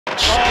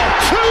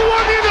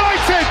2-1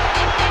 United!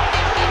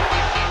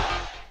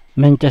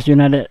 Manchester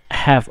United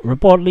have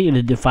reportedly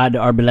identified the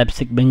RB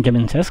Leipzig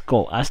Benjamin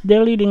Sesko as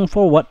their leading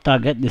forward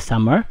target this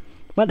summer,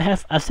 but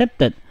have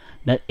accepted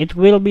that it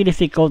will be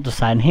difficult to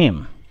sign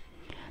him.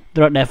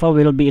 The Red Devil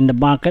will be in the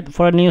market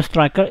for a new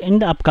striker in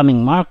the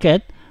upcoming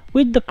market,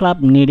 with the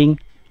club needing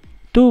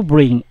to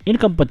bring in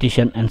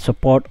competition and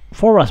support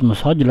for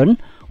Rasmus Højlund,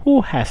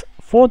 who has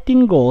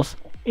 14 goals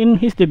in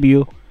his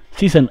debut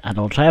season at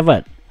Old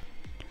Trafford.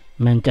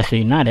 Manchester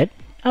United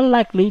are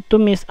likely to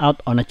miss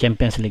out on a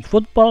Champions League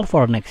football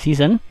for next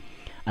season,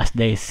 as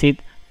they sit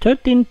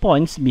 13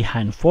 points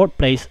behind 4th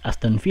place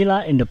Aston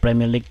Villa in the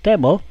Premier League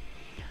table,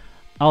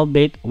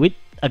 albeit with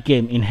a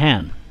game in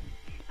hand.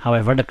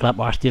 However, the club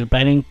are still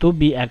planning to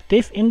be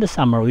active in the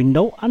summer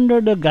window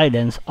under the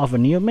guidance of a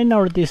new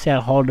minority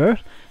shareholder,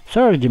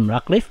 Sir Jim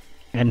Ratcliffe,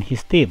 and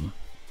his team.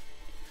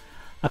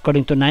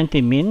 According to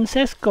 90 Min,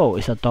 Sesko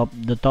is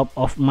the top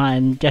of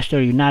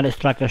Manchester United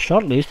striker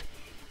shortlist,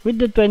 with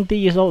the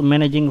 20-year-old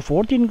managing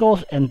 14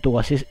 goals and 2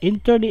 assists in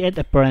 38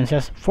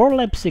 appearances for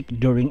Leipzig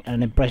during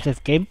an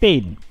impressive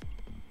campaign.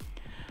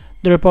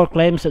 The report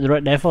claims that the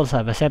Red Devils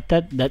have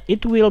accepted that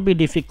it will be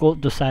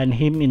difficult to sign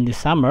him in the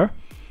summer,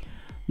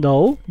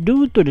 though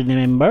due to the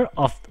number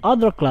of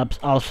other clubs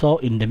also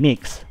in the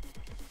mix.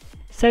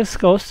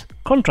 Sesko's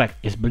contract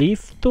is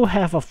believed to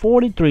have a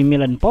 £43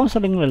 million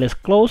release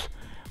clause,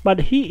 but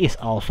he is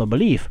also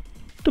believed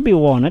to be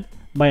wanted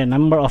by a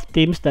number of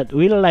teams that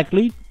will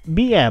likely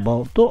be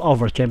able to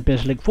offer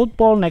Champions League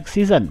football next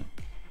season.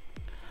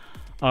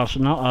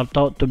 Arsenal are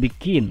thought to be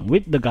keen,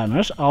 with the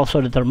Gunners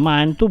also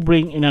determined to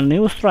bring in a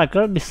new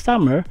striker this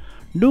summer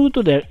due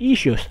to their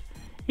issues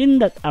in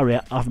that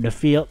area of the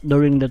field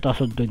during the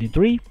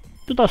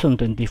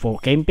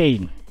 2023-2024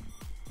 campaign.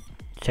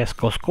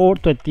 Sesko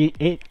scored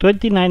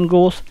 29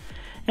 goals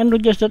and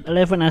registered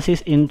 11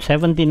 assists in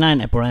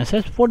 79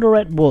 appearances for the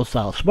Red Bull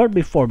Salzburg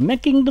before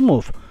making the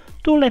move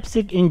to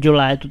Leipzig in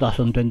July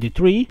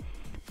 2023,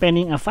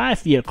 penning a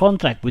 5-year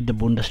contract with the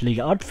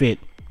Bundesliga outfit.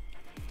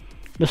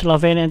 The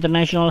Slovenian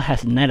international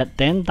has netted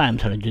 10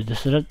 times and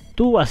registered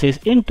 2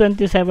 assists in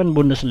 27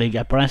 Bundesliga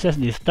appearances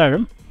this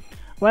term,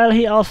 while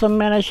he also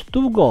managed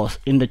 2 goals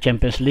in the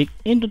Champions League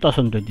in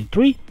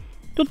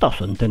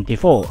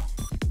 2023-2024.